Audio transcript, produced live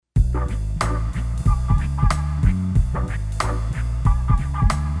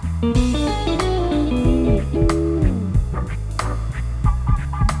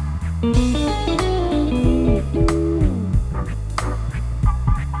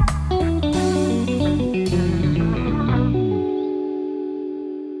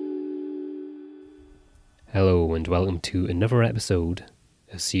and welcome to another episode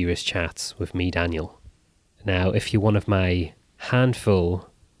of Serious Chats with me, Daniel. Now, if you're one of my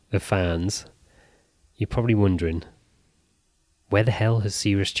handful of fans, you're probably wondering, where the hell has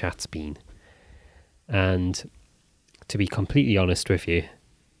Serious Chats been? And to be completely honest with you,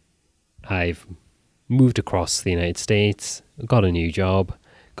 I've moved across the United States, got a new job,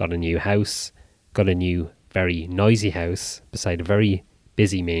 got a new house, got a new very noisy house beside a very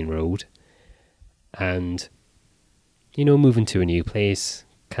busy main road. And, you know, moving to a new place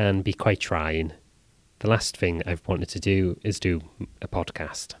can be quite trying. The last thing I've wanted to do is do a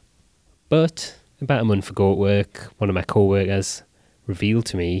podcast. But about a month ago at work, one of my co-workers revealed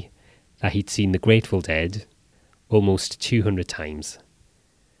to me that he'd seen the Grateful Dead almost 200 times.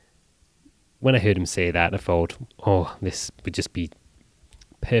 When I heard him say that, I thought, oh, this would just be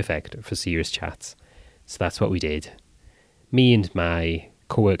perfect for Serious Chats. So that's what we did. Me and my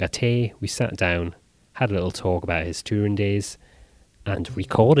co-worker Tay, we sat down, had a little talk about his touring days, and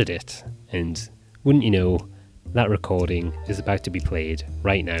recorded it. And wouldn't you know, that recording is about to be played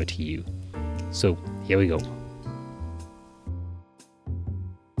right now to you. So here we go.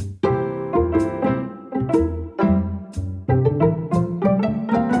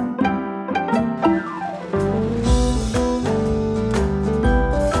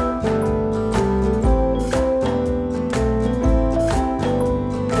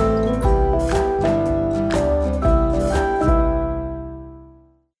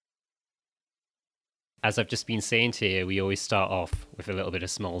 As I've just been saying to you, we always start off with a little bit of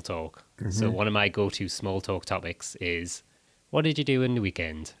small talk. Mm-hmm. So one of my go-to small talk topics is, what did you do in the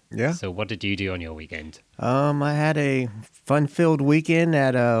weekend? Yeah. So what did you do on your weekend? I had a fun-filled weekend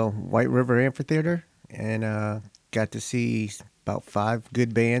at White River Amphitheater and got to see about 5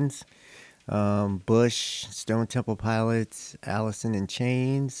 good bands. Bush, Stone Temple Pilots, Allison in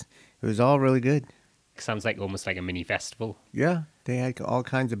Chains. It was all really good. Sounds like almost like a mini festival. Yeah, they had all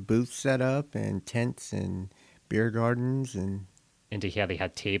kinds of booths set up and tents and beer gardens and to hear they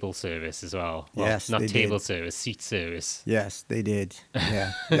had table service as well. Yes, not they table did. service, seat service. Yes, they did.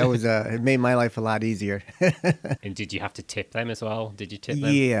 Yeah, that was it made my life a lot easier. And did you have to tip them as well? Did you tip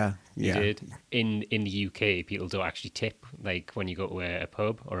them? Yeah. You did. In the UK, people don't actually tip. Like when you go to a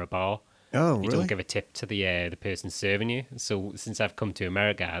pub or a bar. Oh, you really? don't give a tip to the person serving you. So since I've come to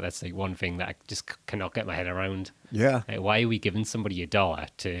America, that's like one thing that I just cannot get my head around. Yeah. Like, why are we giving somebody $1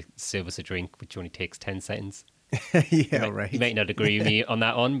 to serve us a drink, which only takes 10 seconds? Yeah, right. You might not agree with me on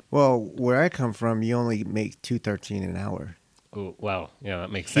that one. Well, where I come from, you only make $2.13 an hour. Oh, well, yeah,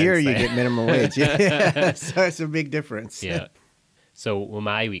 that makes sense. Here you get minimum wage. Yeah. So it's a big difference. Yeah. So with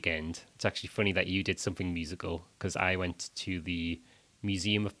my weekend, it's actually funny that you did something musical because I went to the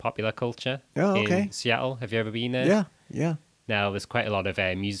Museum of Popular Culture in Seattle. Have you ever been there? Yeah. Now, there's quite a lot of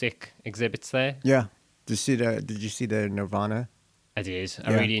music exhibits there. Yeah. Did you see the Nirvana? I did.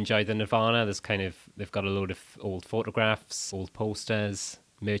 I really enjoyed the Nirvana. They've got a load of old photographs, old posters,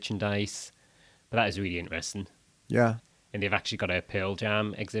 merchandise. But that is really interesting. Yeah. And they've actually got a Pearl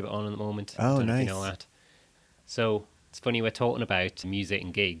Jam exhibit on at the moment. Oh, I don't know nice. if you know that. So it's funny we're talking about music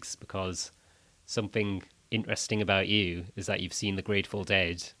and gigs because something interesting about you is that you've seen the Grateful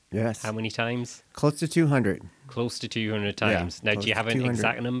Dead. Yes. How many times? Close to 200. Close to 200 times. Yeah, now, do you have an 200.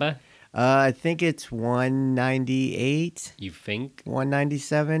 exact number? I think it's 198. You think?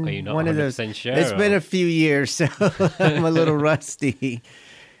 197. Are you not One 100% of those. sure? It's been a few years, so I'm a little rusty.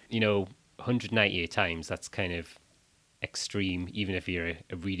 You know, 198 times, that's kind of extreme, even if you're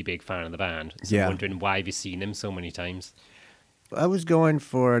a really big fan of the band. So I'm wondering, why have you seen them so many times? I was going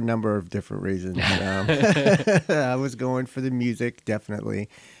for a number of different reasons. I was going for the music, definitely.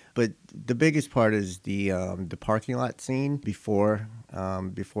 But the biggest part is the parking lot scene before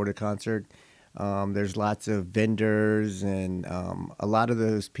the concert. There's lots of vendors, and a lot of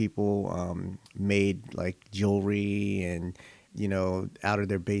those people made like jewelry and, you know, out of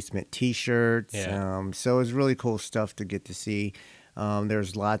their basement T-shirts. Yeah. So it was really cool stuff to get to see.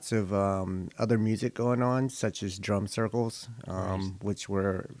 There's lots of other music going on, such as drum circles, which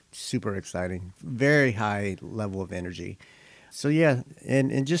were super exciting. Very high level of energy. So yeah,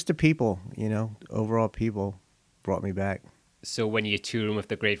 and just the people, you know, overall people brought me back. So when you're touring with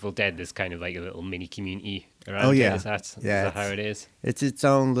the Grateful Dead, there's kind of like a little mini community around. Oh yeah, Is that how it is? It's its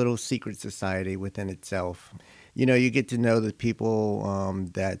own little secret society within itself. You know, you get to know the people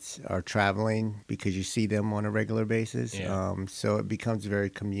that are traveling because you see them on a regular basis. Yeah. So it becomes very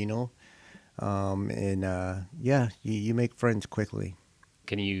communal. You make friends quickly.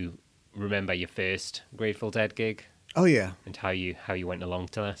 Can you remember your first Grateful Dead gig? Oh, yeah. And how you went along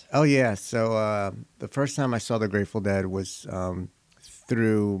to that? Oh, yeah. So the first time I saw the Grateful Dead was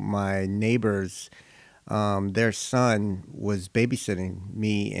through my neighbor's their son was babysitting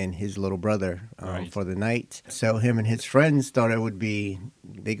me and his little brother Right. for the night. So him and his friends thought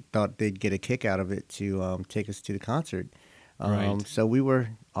they thought they'd get a kick out of it to take us to the concert. Right. So we were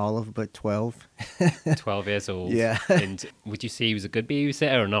all of but 12. 12 years old. Yeah. And would you say he was a good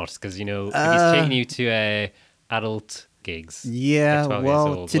babysitter or not? Because, if he's taking you to adult gigs Yeah, at 12 years well,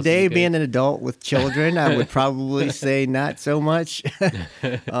 old, wasn't today he being good? an adult with children, I would probably say not so much.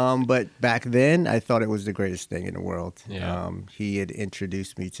 But back then, I thought it was the greatest thing in the world. Yeah. He had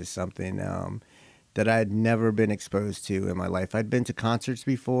introduced me to something that I had never been exposed to in my life. I'd been to concerts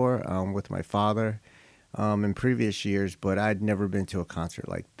before with my father in previous years, but I'd never been to a concert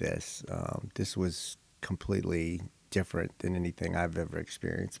like this. This was completely different than anything I've ever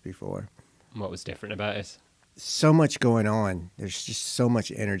experienced before. What was different about it? So much going on. There's just so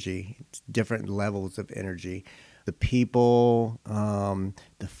much energy. It's different levels of energy. The people,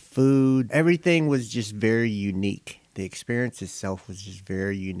 the food, everything was just very unique. The experience itself was just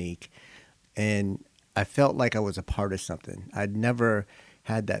very unique. And I felt like I was a part of something. I'd never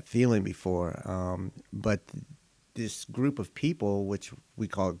had that feeling before. But this group of people, which we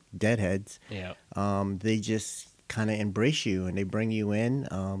call Deadheads, Yeah. they just kind of embrace you and they bring you in,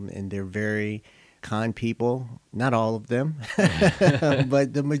 and they're very kind people. Not all of them,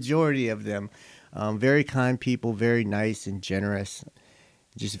 but the majority of them. Very kind people, very nice and generous,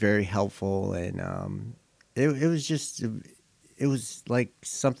 just very helpful. And it was like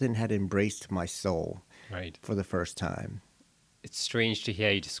something had embraced my soul Right. for the first time. It's strange to hear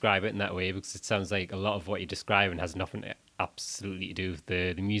you describe it in that way because it sounds like a lot of what you're describing has nothing absolutely to do with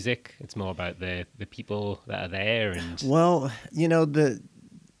the music. It's more about the people that are there and Well, the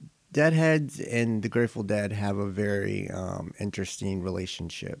Deadheads and the Grateful Dead have a very interesting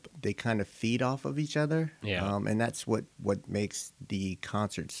relationship. They kind of feed off of each other, Yeah. And that's what makes the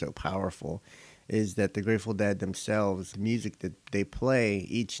concert so powerful. Is that the Grateful Dead themselves, the music that they play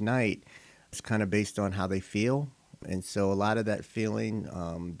each night, is kind of based on how they feel, and so a lot of that feeling,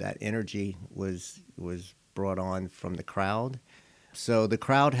 that energy was brought on from the crowd. So the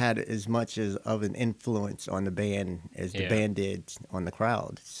crowd had as much as of an influence on the band as the Yeah. band did on the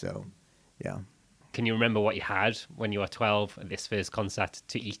crowd. So, yeah. Can you remember what you had when you were 12 at this first concert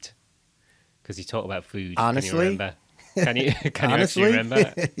to eat? Because you talk about food. Honestly? Can you remember? Can you Honestly, actually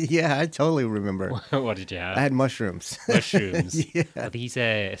remember? yeah, I totally remember. What did you have? I had mushrooms. Mushrooms. Yeah. Are these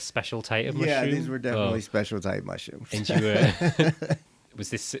a special type of mushroom? Yeah, these were definitely Oh, special type mushrooms. and you were... Was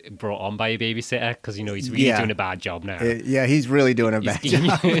this brought on by a babysitter? Because, he's really Yeah. doing a bad job now. Yeah, he's really doing a He's bad giving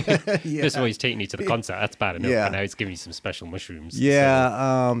job. you- Yeah. First of all, he's taking you to the concert. That's bad enough. Yeah. But now he's giving you some special mushrooms. So-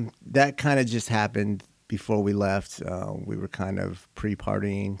 Yeah, that kind of just happened before we left. We were kind of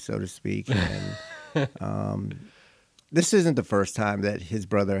pre-partying, so to speak. And this isn't the first time that his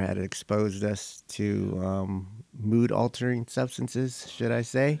brother had exposed us to mood-altering substances, should I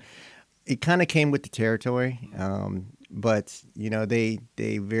say. It kind of came with the territory, but, they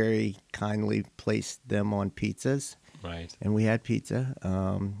very kindly placed them on pizzas. Right. And we had pizza,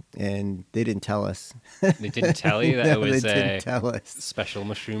 and they didn't tell us. They didn't tell you that No, it was they didn't tell us. special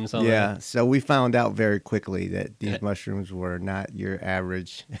mushrooms on Yeah, so we found out very quickly that these Yeah. mushrooms were not your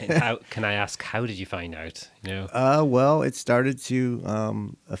average. there. And can I ask, how did you find out? Well, it started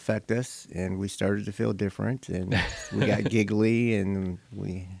to affect us, and we started to feel different, and we got giggly, and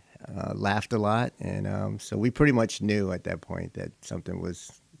we laughed a lot, and so we pretty much knew at that point that something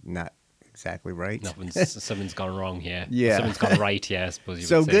was not exactly right. Something's gone wrong here. Yeah. Something's gone right here, I suppose you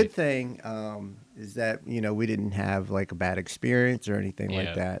So would say. good thing is that we didn't have like a bad experience or anything Yeah.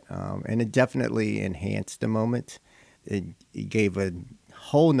 like that, and it definitely enhanced the moment. It gave a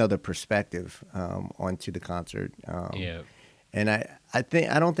whole nother perspective onto the concert. Yeah. And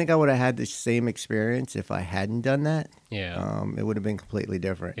I don't think I would have had the same experience if I hadn't done that. Yeah. It would have been completely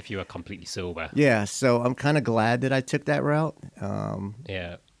different. If you were completely sober. Yeah, so I'm kind of glad that I took that route.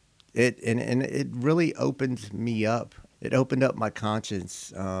 Yeah. It really opened me up. It opened up my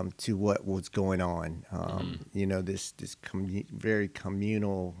conscience to what was going on. This very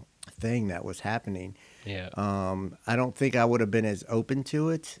communal thing that was happening. Yeah. I don't think I would have been as open to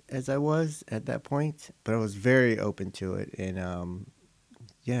it as I was at that point, but I was very open to it, and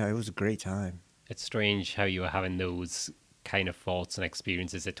yeah, it was a great time. It's strange how you were having those kind of thoughts and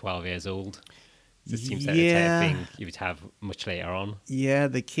experiences at 12 years old. It seems like the type Yeah. of thing you would have much later on. Yeah,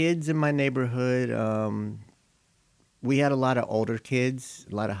 the kids in my neighborhood, we had a lot of older kids,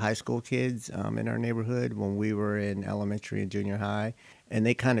 a lot of high school kids in our neighborhood when we were in elementary and junior high, and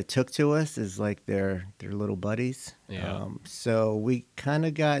they kind of took to us as like their little buddies. Yeah. So we kind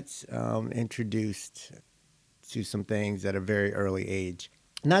of got introduced to some things at a very early age.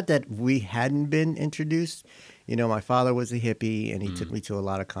 Not that we hadn't been introduced. You know, my father was a hippie and he took Mm. me to a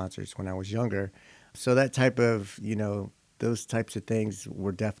lot of concerts when I was younger. So that type of, those types of things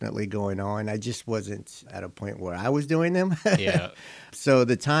were definitely going on. I just wasn't at a point where I was doing them. Yeah, So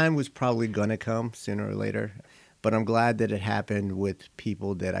the time was probably going to come sooner or later. But I'm glad that it happened with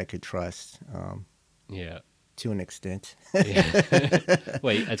people that I could trust yeah. to an extent. Yeah.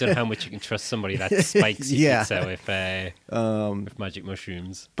 Wait, I don't know how much you can trust somebody that spikes your Yeah. pizza with magic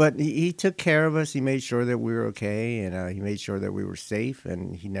mushrooms. But he took care of us. He made sure that we were okay, and he made sure that we were safe,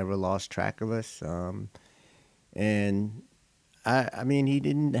 and he never lost track of us. And I mean, he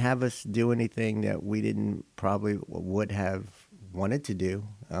didn't have us do anything that we didn't probably would have wanted to do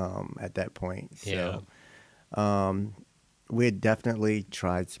at that point. Yeah. So we had definitely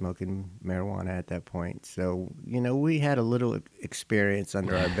tried smoking marijuana at that point. So, we had a little experience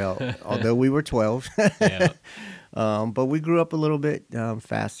under our belt, although we were 12. Yeah. But we grew up a little bit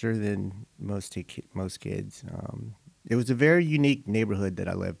faster than most kids. It was a very unique neighborhood that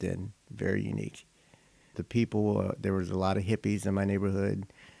I lived in, very unique. The people, there was a lot of hippies in my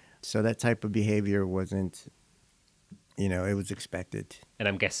neighborhood. So that type of behavior wasn't, it was expected. And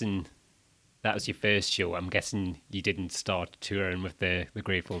I'm guessing that was your first show. I'm guessing you didn't start touring with the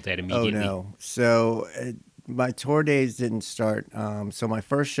Grateful Dead immediately. Oh, no. So my tour days didn't start. So my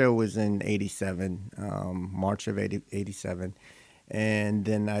first show was in 87, March of 87. And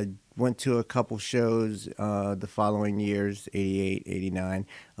then I went to a couple shows the following years, 88, 89.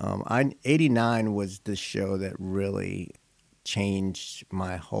 89 was the show that really changed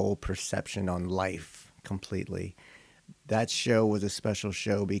my whole perception on life completely. That show was a special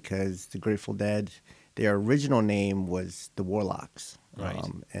show because the Grateful Dead, their original name was the Warlocks. Right.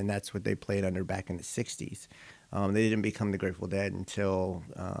 And that's what they played under back in the 60s. They didn't become the Grateful Dead until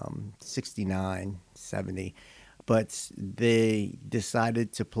 69, 70. But they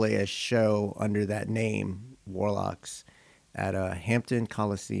decided to play a show under that name, Warlocks, at Hampton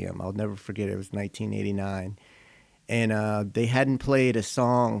Coliseum. I'll never forget it. It was 1989. And they hadn't played a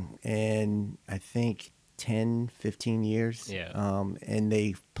song in, I think, 10, 15 years. Yeah. And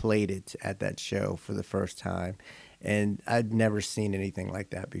they played it at that show for the first time. And I'd never seen anything like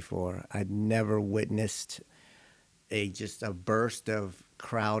that before. I'd never witnessed just a burst of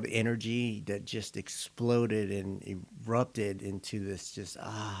crowd energy that just exploded and erupted into this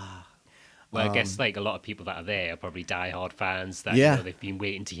Well, I guess like a lot of people that are there are probably diehard fans that Yeah. they've been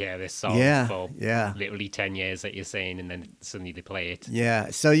waiting to hear this song Yeah, for yeah. literally 10 years that you're saying, and then suddenly they play it.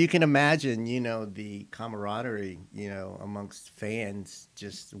 Yeah, so you can imagine, the camaraderie, amongst fans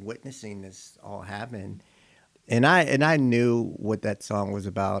just witnessing this all happen. And I knew what that song was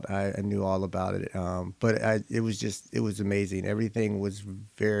about. I knew all about it. But it was amazing. Everything was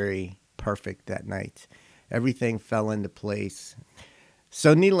very perfect that night. Everything fell into place.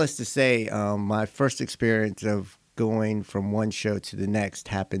 So needless to say, my first experience of going from one show to the next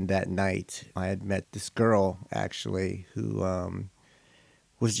happened that night. I had met this girl, actually, who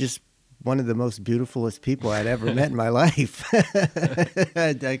was just one of the most beautifulest people I'd ever met in my life.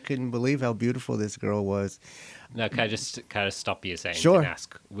 I couldn't believe how beautiful this girl was. Now, can I just kind of stop you a second Sure. and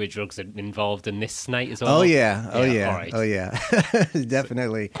ask, were drugs involved in this night as well? Oh yeah, All right. oh yeah,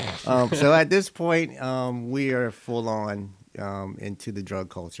 definitely. So at this point, we are full on into the drug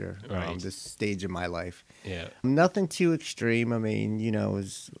culture. Right. This stage of my life. Yeah. Nothing too extreme. I mean, it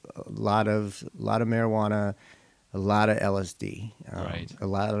was a lot of marijuana, a lot of LSD, Right. a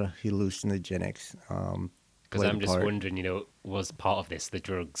lot of hallucinogenics. Because I'm just wondering, was part of this the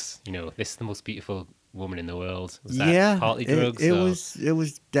drugs? This is the most beautiful woman in the world. Was that partly drugs? It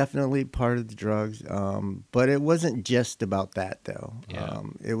was definitely part of the drugs, but it wasn't just about that though. Yeah.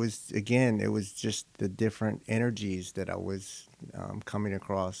 It was just the different energies that I was coming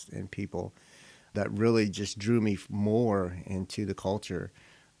across in people that really just drew me more into the culture.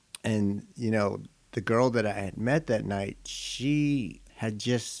 And the girl that I had met that night, she had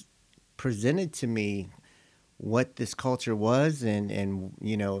just presented to me what this culture was and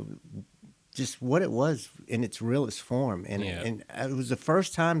just what it was in its realest form. And Yeah. and it was the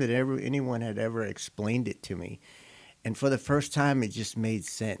first time that anyone had ever explained it to me. And for the first time, it just made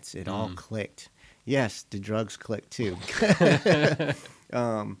sense. It all clicked. Yes, the drugs clicked too.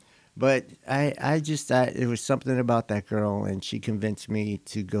 But it was something about that girl, and she convinced me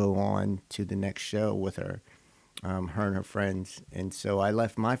to go on to the next show with her, her and her friends. And so I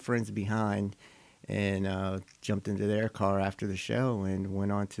left my friends behind and jumped into their car after the show and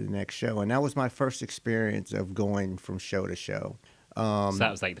went on to the next show. And that was my first experience of going from show to show. So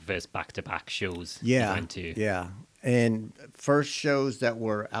that was like the first back-to-back shows you went to. Yeah. And first shows that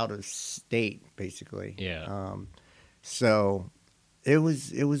were out of state, basically. Yeah. So It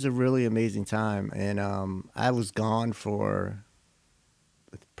was a really amazing time, and I was gone for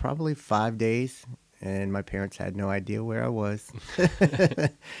probably 5 days, and my parents had no idea where I was.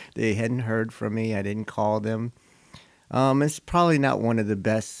 They hadn't heard from me. I didn't call them. It's probably not one of the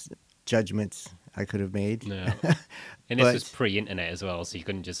best judgments I could have made. No. And this was But pre-internet as well, so you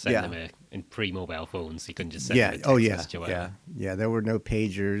couldn't just send yeah, them in pre-mobile phones. You couldn't just send them yeah, a oh text yeah, message or yeah, whatever. yeah. There were no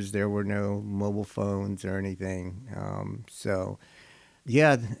pagers, there were no mobile phones or anything. So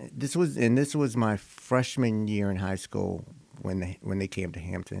yeah, this was my freshman year in high school when they came to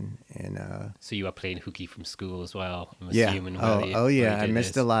Hampton, and So you were playing hooky from school as well, I'm yeah, assuming, oh while you yeah, I did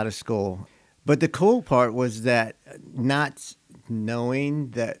missed a this. lot of school. But the cool part was that not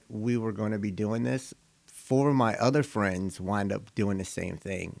knowing that we were going to be doing this, four of my other friends wind up doing the same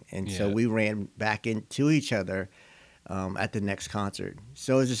thing, and so Yeah. we ran back into each other at the next concert.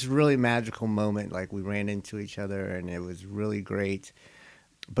 So it was this really magical moment. Like we ran into each other, and it was really great.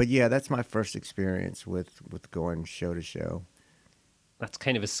 But yeah, that's my first experience with going show to show. That's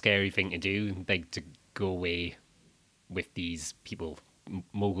kind of a scary thing to do, like to go away with these people,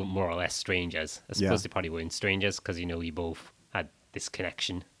 more or less strangers. I Yeah. suppose they probably weren't strangers because you both had this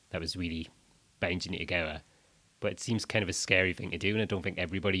connection that was really binding you together. But it seems kind of a scary thing to do, and I don't think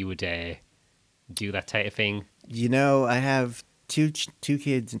everybody would do that type of thing. I have two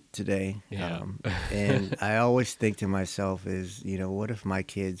kids today, Yeah. and I always think to myself is, what if my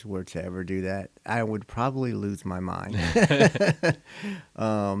kids were to ever do that? I would probably lose my mind.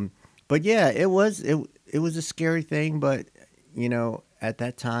 But yeah, it was a scary thing, but at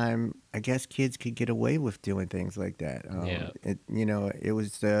that time, I guess kids could get away with doing things like that. Yeah. It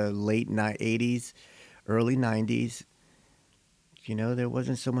was the late '80s, early '90s. There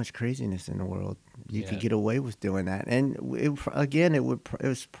wasn't so much craziness in the world. You could Yeah. get away with doing that, and it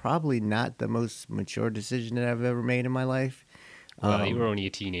was probably not the most mature decision that I've ever made in my life. Well, you were Um, only a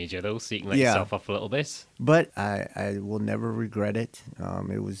teenager though, so you can let yeah, yourself off a little bit. but I will never regret it.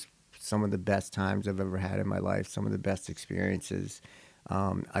 It was some of the best times I've ever had in my life, some of the best experiences.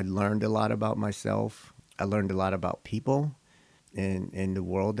 I learned a lot about myself. I learned a lot about people in the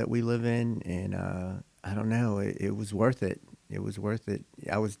world that we live in, and I don't know, it was worth it. It was worth it.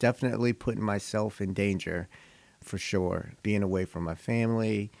 I was definitely putting myself in danger, for sure. Being away from my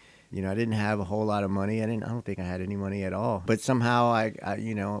family. I didn't have a whole lot of money. I don't think I had any money at all. But somehow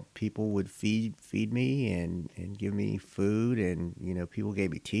people would feed me and give me food, and people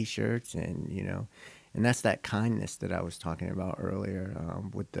gave me T-shirts, and that's that kindness that I was talking about earlier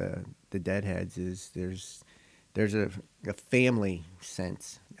with the Deadheads. Is there's a family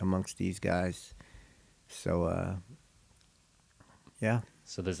sense amongst these guys. So yeah.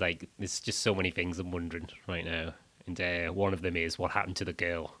 So there's just so many things I'm wondering right now, and one of them is what happened to the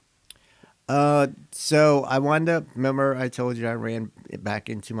girl. So I wound up. Remember, I told you I ran back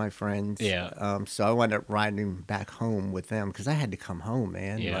into my friends. Yeah. So I wound up riding back home with them because I had to come home,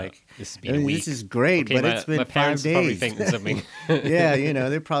 man. Yeah, Like, this has I been a mean, week. this is great, Okay, but my it's been parents 5 are probably days. thinking something. Yeah,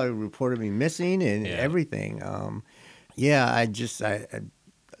 they probably reported me missing and Yeah. everything. Yeah, I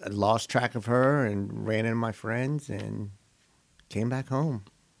lost track of her and ran into my friends and came back home.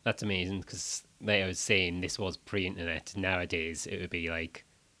 That's amazing because, like I was saying, this was pre-internet. Nowadays, it would be like,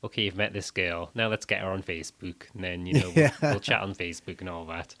 okay, you've met this girl. Now let's get her on Facebook, and then Yeah, we'll chat on Facebook and all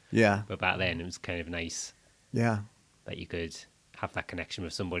that. yeah, But back then, it was kind of nice yeah, that you could have that connection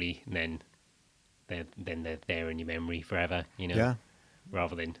with somebody, and then they're there in your memory forever. yeah.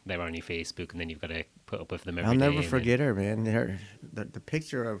 Rather than they're on your Facebook, and then you've got to put up with them I'll every day. never and then- forget her, man. The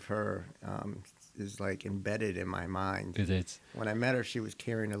picture of her is like embedded in my mind. Is it? When I met her, she was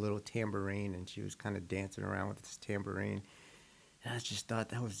carrying a little tambourine and she was kind of dancing around with this tambourine. And I just thought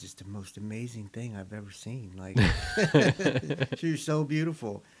that was just the most amazing thing I've ever seen. Like, she was so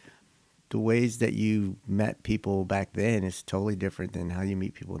beautiful. The ways that you met people back then is totally different than how you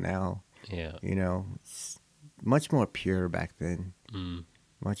meet people now. Yeah. It's much more pure back then. Mm.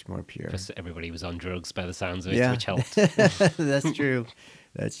 Much more pure. Plus, everybody was on drugs by the sounds of it, Yeah. which helped. That's true.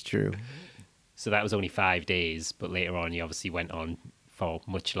 That's true. So that was only 5 days, but later on, you obviously went on for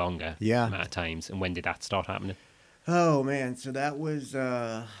much longer Yeah. amount of times. And when did that start happening? Oh man, so that was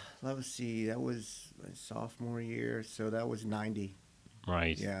let's see, that was my sophomore year, so that was 90.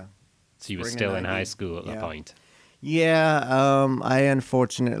 Right. Yeah. So you were Spring of still in 90. high school at that Yeah. point. Yeah, I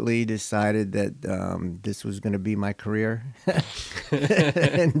unfortunately decided that this was going to be my career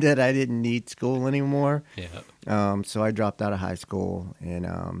and that I didn't need school anymore. Yeah. So I dropped out of high school, and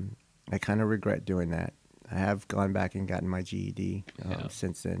I kind of regret doing that. I have gone back and gotten my GED Yeah.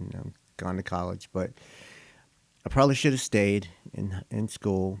 since then. Gone to college, but I probably should have stayed in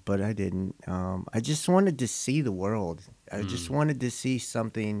school, but I didn't. I just wanted to see the world. I just Mm. wanted to see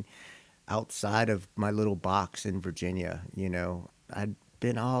something outside of my little box in Virginia. I'd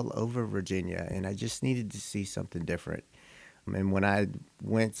been all over Virginia, and I just needed to see something different. And when I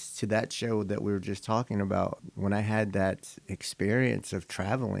went to that show that we were just talking about, when I had that experience of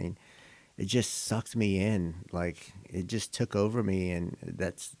traveling, it just sucked me in. Like it just took over me, and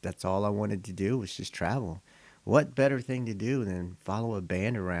that's all I wanted to do was just travel. What better thing to do than follow a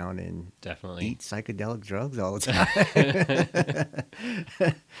band around and Definitely. eat psychedelic drugs all the time?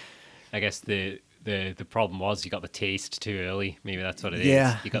 I guess the problem was you got the taste too early. Maybe that's what it is.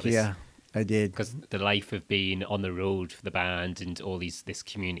 Yeah, You got this yeah, I did. because the life of being on the road for the band and all this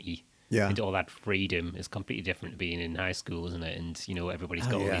community Yeah. and all that freedom is completely different to being in high school, isn't it? And everybody's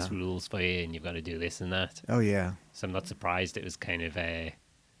Oh got all yeah. these rules for you, and you've got to do this and that. Oh yeah. So I'm not surprised it was kind of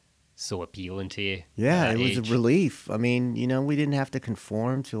so appealing to you at Yeah, that it was a age. relief. I mean, we didn't have to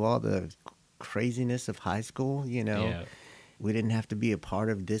conform to all the craziness of high school. Yeah, We didn't have to be a part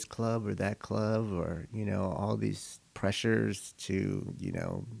of this club or that club or, all these pressures to,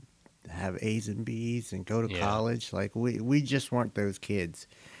 have A's and B's and go to yeah, college. Like we just weren't those kids,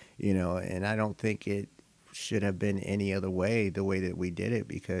 and I don't think it should have been any other way the way that we did it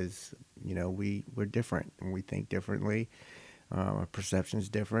because, we're different and we think differently. Our perception's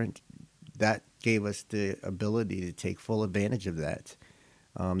different. That gave us the ability to take full advantage of that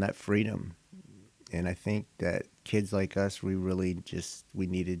freedom. And I think that kids like us, we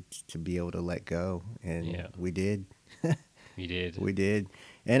needed to be able to let go, and yeah. we did. You did. We did.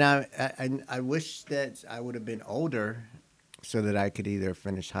 And I wish that I would have been older so that I could either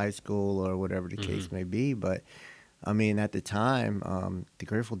finish high school or whatever the Hmm. case may be. But I mean, at the time, the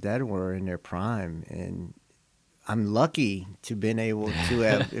Grateful Dead were in their prime, and I'm lucky to been able to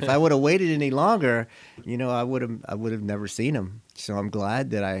have. If I would have waited any longer, I would have never seen them. So I'm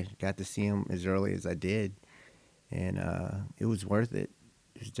glad that I got to see them as early as I did, and it was worth it.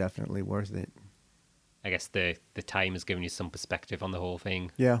 It was definitely worth it. I guess the time has given you some perspective on the whole thing.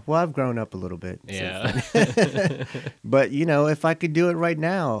 Yeah, well, I've grown up a little bit since Yeah. then. But if I could do it right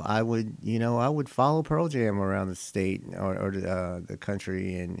now, I would follow Pearl Jam around the state or the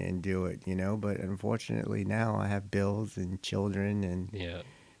country and do it. But unfortunately, now I have bills and children and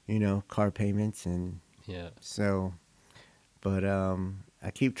Yeah. car payments and Yeah. so. But I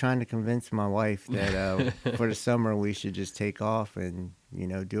keep trying to convince my wife that for the summer we should just take off and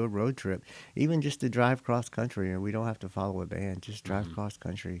do a road trip, even just to drive cross country, and we don't have to follow a band. Just drive Hmm. cross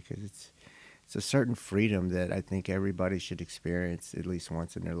country because it's a certain freedom that I think everybody should experience at least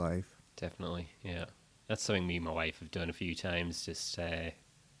once in their life. Definitely. Yeah. That's something me and my wife have done a few times. Just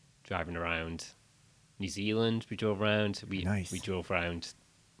driving around New Zealand. We drove around. We Nice. drove around.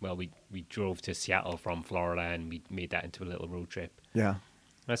 Well, we drove to Seattle from Florida, and we made that into a little road trip. Yeah.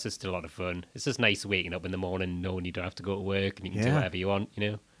 That's just a lot of fun. It's just nice waking up in the morning knowing you don't have to go to work and you can do Yeah. whatever you want.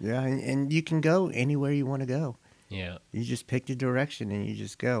 Yeah, and you can go anywhere you want to go. Yeah. You just pick the direction and you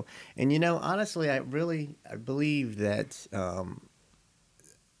just go. And honestly, I believe that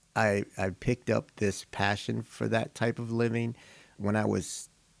I picked up this passion for that type of living when I was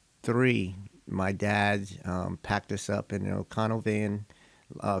 3. My dad packed us up in an O'Connell van,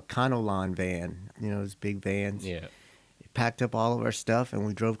 Conolon van, those big vans. Yeah. He packed up all of our stuff and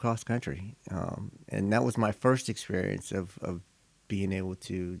we drove cross country. And that was my first experience of being able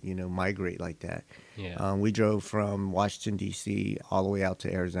to, migrate like that. Yeah. We drove from Washington, D.C. all the way out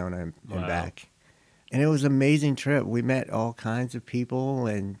to Arizona and Wow. back. And it was an amazing trip. We met all kinds of people,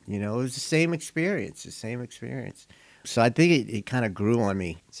 and it was the same experience. So I think it kind of grew on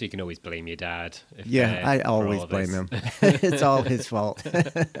me. So you can always blame your dad. Yeah, I for always all of blame this. him. It's all his fault.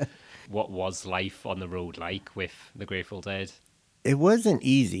 What was life on the road like with the Grateful Dead? It wasn't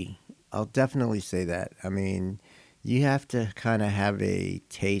easy. I'll definitely say that. I mean, you have to kind of have a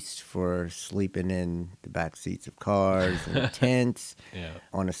taste for sleeping in the back seats of cars and tents Yeah.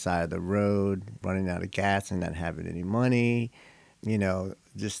 on the side of the road, running out of gas and not having any money.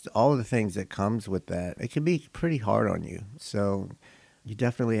 Just all of the things that comes with that. It can be pretty hard on you. So you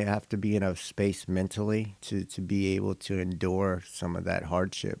definitely have to be in a space mentally to be able to endure some of that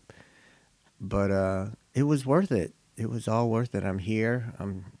hardship. But it was worth it. It was all worth it. I'm here.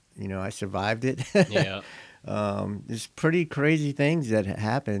 I survived it. Yeah. There's pretty crazy things that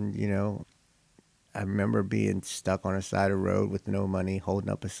happened. I remember being stuck on a side of the road with no money, holding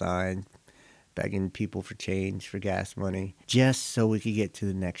up a sign, begging people for change, for gas money, just so we could get to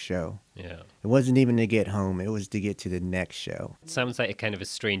the next show. Yeah. It wasn't even to get home. It was to get to the next show. It sounds like a kind of a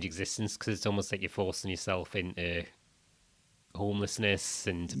strange existence because it's almost like you're forcing yourself into homelessness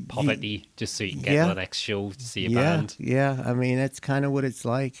and poverty just so you can get yeah. to the next show to see a Yeah, band. yeah. I mean, that's kind of what it's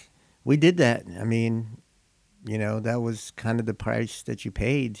like. We did that. I mean, that was kind of the price that you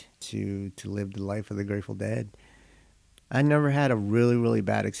paid to live the life of the Grateful Dead. I never had a really, really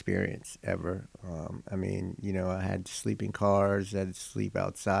bad experience ever. I mean, I had to sleep in cars, I had to sleep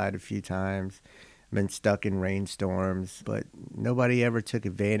outside a few times, been stuck in rainstorms, but nobody ever took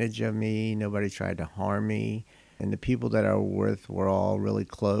advantage of me. Nobody tried to harm me. And the people that I was with were all really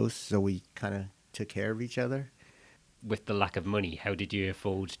close, so we kind of took care of each other. With the lack of money, how did you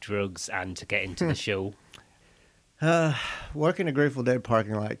afford drugs and to get into the show? Working a Grateful Dead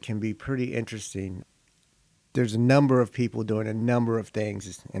parking lot can be pretty interesting. There's a number of people doing a number of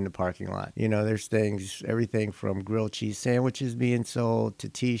things in the parking lot. There's things, everything from grilled cheese sandwiches being sold to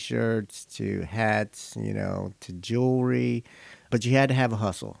T-shirts to hats, to jewelry. But you had to have a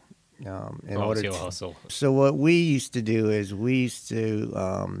hustle in What was order your to. hustle? So what we used to do is we used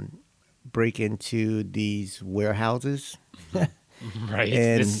to break into these warehouses. Right,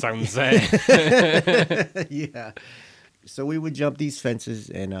 And this sounds... yeah. So we would jump these fences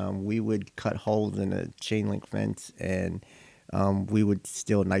and we would cut holes in a chain link fence and we would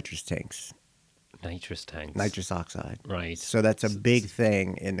steal nitrous tanks, nitrous tanks. nitrous oxide. Right. So that's a big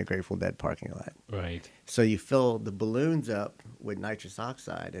thing in the Grateful Dead parking lot. Right. So you fill the balloons up with nitrous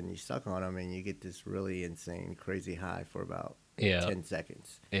oxide and you suck on them and you get this really insane, crazy high for about 10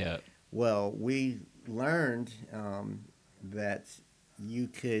 seconds. Yeah. Well, we learned that you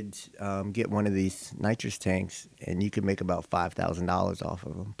could get one of these nitrous tanks and you could make about $5,000 off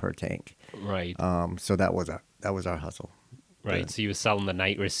of them per tank. Right. So that was our hustle. Right. So you were selling the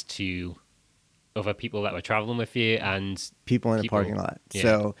nitrous to other people that were traveling with you and People in the parking lot. Yeah.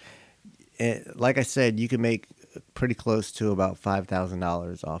 So, like I said, you can make pretty close to about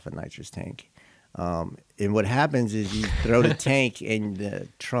 $5,000 off a nitrous tank. And what happens is you throw the tank in the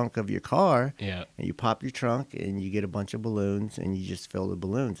trunk of your car, Yeah. and you pop your trunk, and you get a bunch of balloons, and you just fill the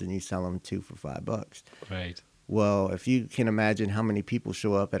balloons, and you sell them 2 for $5. Right. Well, if you can imagine how many people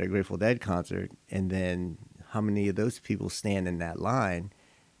show up at a Grateful Dead concert, and then how many of those people stand in that line,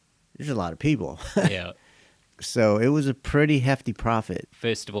 there's a lot of people. Yeah. So it was a pretty hefty profit.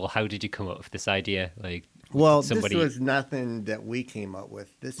 First of all, how did you come up with this idea? Like, Well, somebody... this was nothing that we came up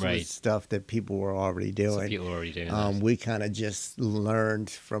with. This Right. was stuff that people were already doing. So people were already doing that. We kind of just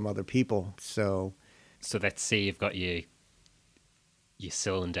learned from other people. So let's say you've got your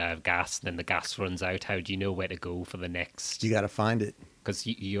cylinder of gas, then the gas runs out. How do you know where to go for the next? you got to find it. Because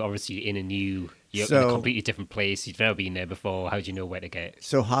you're obviously you're in a So- completely different place. You've never been there before. How do you know where to get?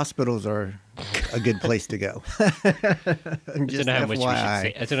 So hospitals are a good place to go. I don't know how much we should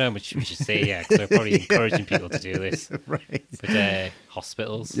say. I don't know how much we should say. Yeah, because we're probably encouraging people to do this. Right. But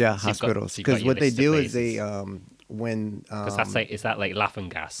hospitals. Yeah, So you've got- hospitals. so you've got Because your what they list of do is places. they when Because that's is that like laughing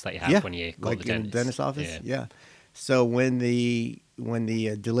gas that you have yeah, when you go like to the in dentist? the dentist office. Yeah. Yeah. So when the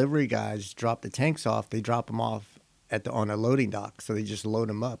delivery guys drop the tanks off, they drop them off on a loading dock. So they just load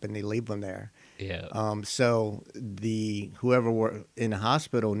them up and they leave them there. Yeah. So whoever in the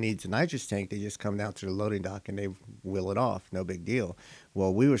hospital needs a nitrous tank, they just come down to the loading dock and they wheel it off. No big deal.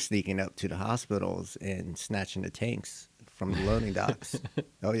 Well, we were sneaking up to the hospitals and snatching the tanks from the loading docks.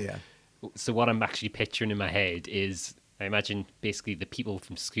 Oh yeah. So what I'm actually picturing in my head is, I imagine basically the people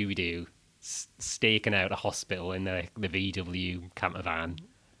from Scooby-Doo staking out a hospital in the VW camper van,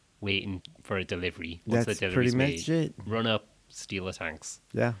 waiting for a delivery. Once That's the delivery's pretty much made, it. run up, steal the tanks,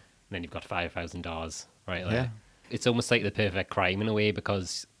 Yeah. and then you've got $5,000 right there. Yeah. It's almost like the perfect crime in a way,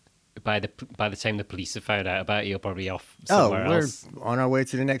 because by the time the police have found out about it, you're probably off somewhere we're else. on our way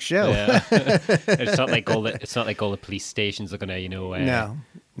to the next show. Yeah. It's not like all the police stations are gonna,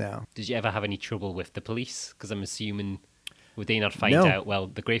 No. Did you ever have any trouble with the police? Because I'm assuming, would they not find No. out? Well,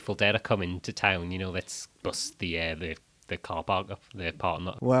 the Grateful Dead are coming to town. Let's bust the car park up, the parking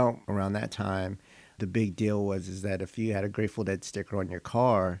lot. Well, around that time, the big deal was that if you had a Grateful Dead sticker on your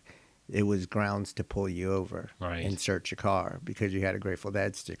car, it was grounds to pull you over Right. and search your car because you had a Grateful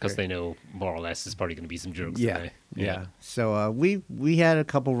Dead sticker. Because they know more or less there's probably going to be some drugs. in Yeah, there. yeah. So we had a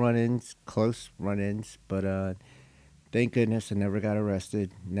couple run-ins, close run-ins, but thank goodness I never got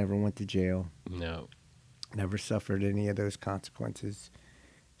arrested, never went to jail, No. never suffered any of those consequences.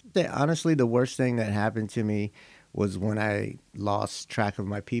 Honestly, the worst thing that happened to me was when I lost track of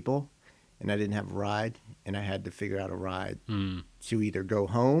my people and I didn't have a ride and I had to figure out a ride to either go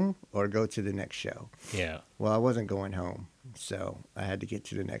home or go to the next show. Yeah. Well, I wasn't going home, so I had to get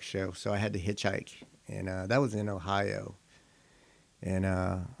to the next show. So I had to hitchhike, and that was in Ohio. And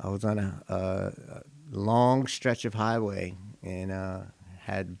I was on a long stretch of highway and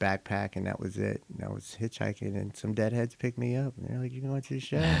had backpack, and that was it. And I was hitchhiking, and some deadheads picked me up, and they're like, "You going to the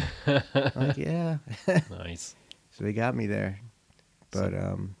show?" I'm like, "Yeah." Nice. So they got me there. But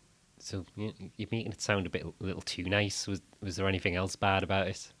So you're making it sound a little too nice. Was there anything else bad about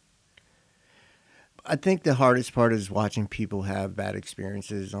it? I think the hardest part is watching people have bad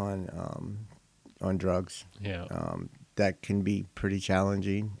experiences on drugs. Yeah. That can be pretty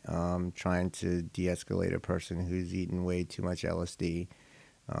challenging. Trying to de-escalate a person who's eaten way too much LSD,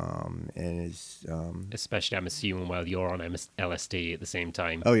 and is Especially, I'm assuming, while you're on LSD at the same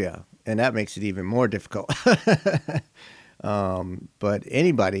time. oh yeah, and that makes it even more difficult. But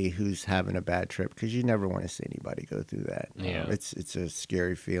anybody who's having a bad trip, because you never want to see anybody go through that. Yeah. It's a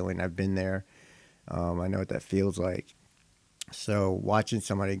scary feeling. I've been there. I know what that feels like. So watching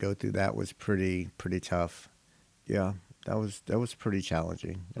somebody go through that was pretty tough. Yeah, that was pretty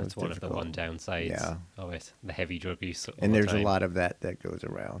challenging. That's one difficult. of the one downsides Yeah. of it, the heavy drug use. all And the there's a time. lot of that goes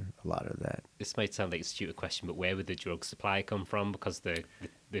around. A lot of that. This might sound like a stupid question, but where would the drug supply come from? Because the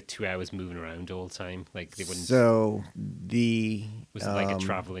 2 hours moving around all the time, like they wouldn't. So Was it like a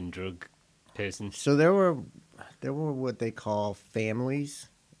traveling drug person? So there were what they call families.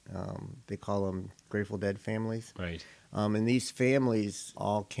 They call them Grateful Dead families. Right. And these families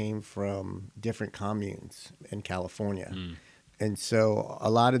all came from different communes in California. And so a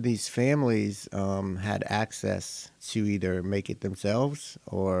lot of these families had access to either make it themselves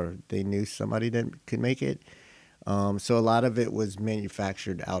or they knew somebody that could make it. So a lot of it was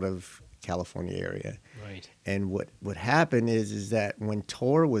manufactured out of California area. Right. And what happened is that when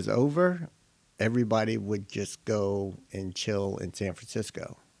tour was over, everybody would just go and chill in San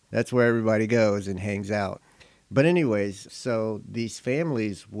Francisco. That's where everybody goes and hangs out. But anyways, so these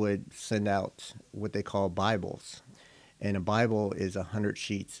families would send out what they call Bibles. And a Bible is 100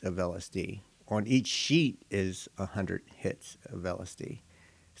 sheets of LSD. On each sheet is 100 hits of LSD.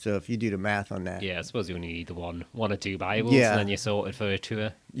 So if you do the math on that. Yeah, I suppose you only need the one or two Bibles, Yeah. and then you're sorted for a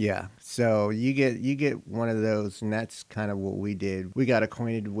tour. Yeah. So you get one of those, and that's kind of what we did. We got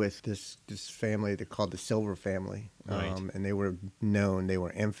acquainted with this family. They're called the Silver family. Right. And they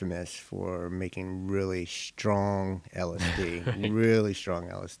were infamous for making really strong LSD, really strong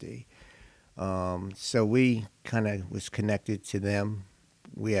LSD. So we kind of was connected to them.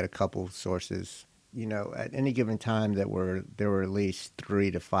 We had a couple sources. You know, at any given time there were at least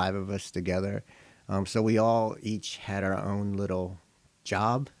 3 to 5 of us together. So we all each had our own little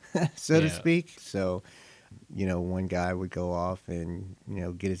job, so to Yeah. speak. So, you know, one guy would go off and, you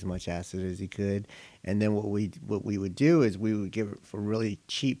know, get as much acid as he could. And then what we would do is we would give it for really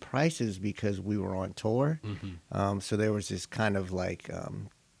cheap prices because we were on tour. So there was this kind of like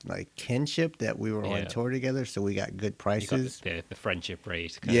kinship that we were Yeah. on tour together. So we got good You got prices. the friendship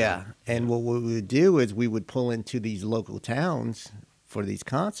rate. Yeah, and what we would do is we would pull into these local towns for these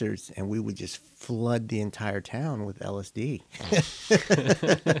concerts, and we would just flood the entire town with LSD.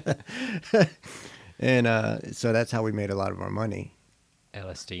 And so that's how we made a lot of our money.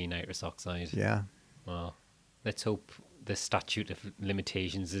 LSD, nitrous oxide. Yeah. Well, let's hope the statute of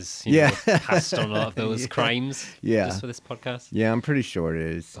limitations is Yeah. passed on a lot of those Yeah. crimes. Yeah. Just for this podcast. Yeah, I'm pretty sure it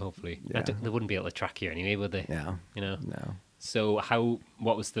is. Hopefully, Yeah. they wouldn't be able to track you anyway, would they? No, You know. no. So,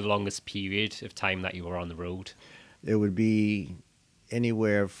 what was the longest period of time that you were on the road? It would be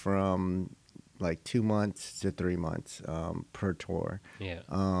anywhere from like 2 months to 3 months per tour. Yeah.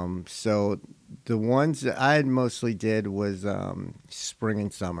 So the ones that I mostly did was spring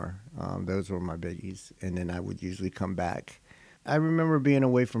and summer. Those were my biggies. And then I would usually come back. I remember being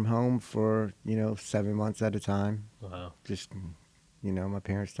away from home for, 7 months at a time. Wow. Just, my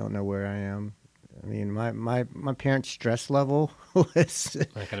parents don't know where I am. I mean, my parents' stress level was,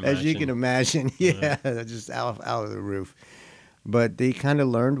 I can as you can imagine, just out of the roof. But they kind of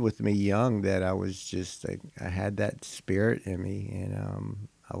learned with me young that I was just, I had that spirit in me, and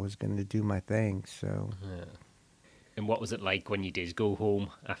I was going to do my thing. So, Yeah. And what was it like when you did go home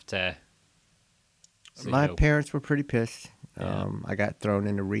after? my parents were pretty pissed. Yeah. I got thrown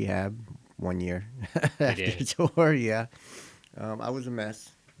into rehab 1 year after did? the tour. Yeah, I was a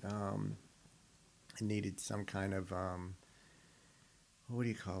mess. I needed some kind of what do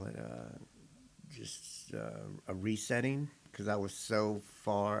you call it? Just a resetting, because I was so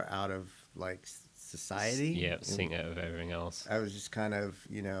far out of like society. Yeah, seeing out of everything else. I was just kind of,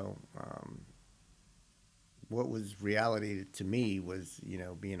 what was reality to me was,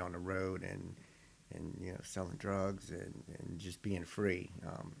 being on the road and selling drugs and just being free.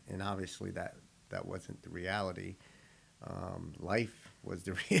 And obviously that wasn't the reality. Life was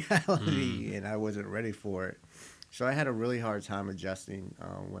the reality, and I wasn't ready for it. So I had a really hard time adjusting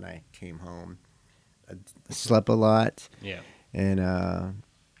when I came home. I slept a lot. Yeah. And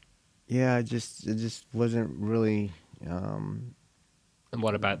yeah, it just wasn't really. Um, And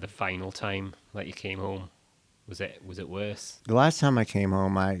what about the final time that you came home? Was it worse? the last time I came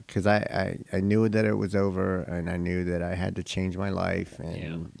home, because I knew that it was over, and I knew that I had to change my life,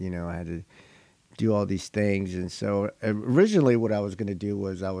 Yeah. and I had to do all these things. And so originally, what I was going to do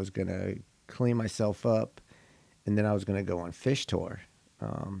was I was going to clean myself up, and then I was going to go on fish tour. So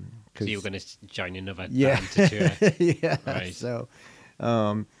you were 'Cause going to join another yeah, band to tour, yeah. right? So,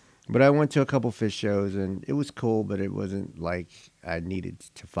 um, but I went to a couple fish shows, and it was cool, but it wasn't like I needed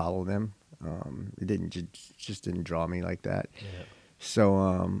to follow them. It didn't just didn't draw me like that. Yeah.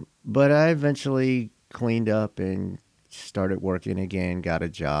 So, but I eventually cleaned up and started working again, got a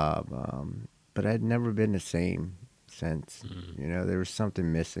job. But I'd never been the same since. Mm. There was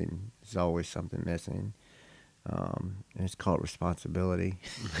something missing. There's always something missing. And it's called responsibility.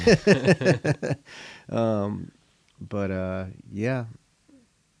 But yeah,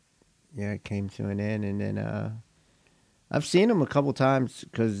 it came to an end, and then I've seen them a couple times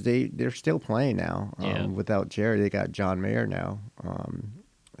because they're still playing now. Yeah. Without Jerry, they got John Mayer now.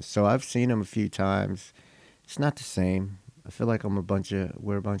 So I've seen them a few times. It's not the same. I feel like we're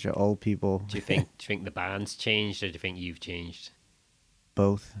a bunch of old people. Do you think the band's changed, or do you think you've changed?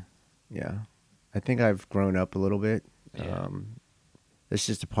 Both. Yeah. I think I've grown up a little bit. Yeah. It's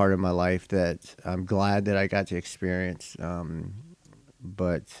just a part of my life that I'm glad that I got to experience.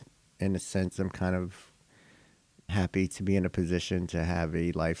 But in a sense, I'm kind of happy to be in a position to have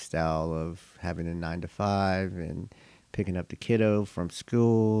a lifestyle of having a 9 to 5 and picking up the kiddo from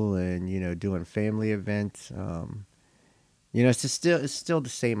school and, doing family events. It's still the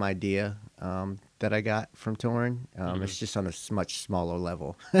same idea that I got from touring. It's just on a much smaller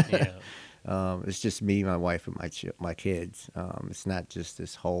level. Yeah. It's just me, my wife, and my kids. It's not just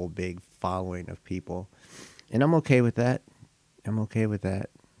this whole big following of people, and I'm okay with that. I'm okay with that.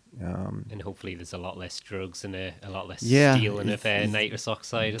 And hopefully there's a lot less drugs and a lot less Yeah, stealing of it's nitrous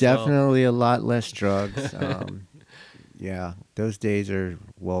oxide as well. definitely a lot less drugs. Yeah, those days are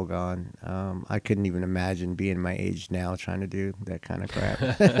well gone. I couldn't even imagine being my age now trying to do that kind of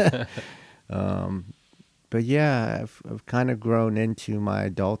crap. But yeah, I've kind of grown into my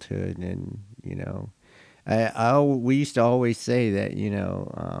adulthood, and we used to always say that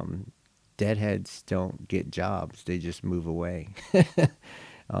deadheads don't get jobs; they just move away.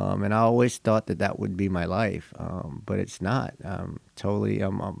 And I always thought that would be my life, but it's not. I'm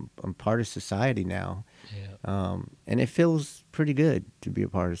part of society now, Yeah. and it feels pretty good to be a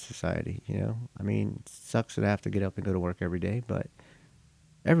part of society. I mean, it sucks that I have to get up and go to work every day, but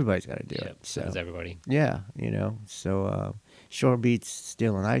everybody's got to do Yeah. it. So does everybody. Yeah, so sure beats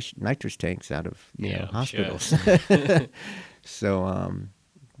stealing nitrous tanks out of Yeah, I'm sure. hospitals. So,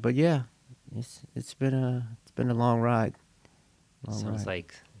 but yeah, it's been a long ride. Sounds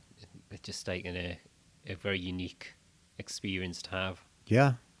like it's just like a very unique experience to have.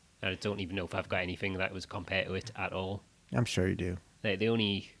 Yeah, And I don't even know if I've got anything that was compared to it at all. I'm sure you do. The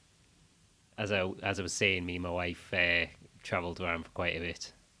only, as I was saying, me and my wife travelled around for quite a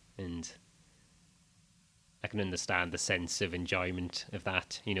bit, and I can understand the sense of enjoyment of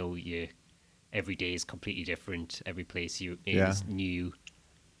that. Every day is completely different. Every place you in Yeah. is new,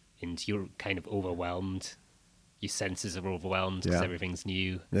 and you're kind of overwhelmed. Your senses are overwhelmed because Yeah. everything's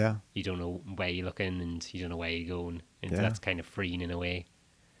new. Yeah, You don't know where you're looking, and you don't know where you're going, and Yeah. that's kind of freeing in a way.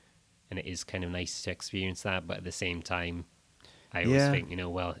 And it is kind of nice to experience that, but at the same time, I always Yeah. think,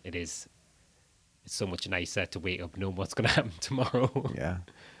 well, it's so much nicer to wake up knowing what's going to happen tomorrow. yeah.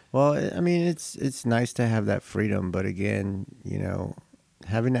 Well, I mean, it's nice to have that freedom, but again,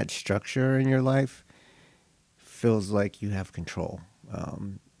 having that structure in your life feels like you have control.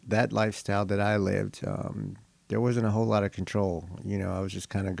 That lifestyle that I lived, there wasn't a whole lot of control. I was just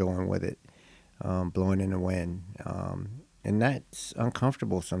kind of going with it, blowing in the wind. And that's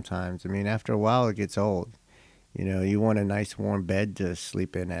uncomfortable sometimes. I mean, after a while, it gets old. You want a nice warm bed to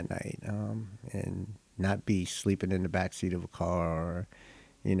sleep in at night, and not be sleeping in the back seat of a car or,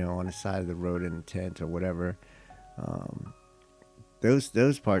 on the side of the road in a tent or whatever.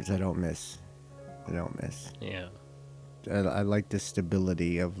 Those parts I don't miss. I don't miss. Yeah. I like the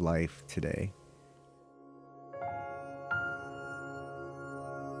stability of life today.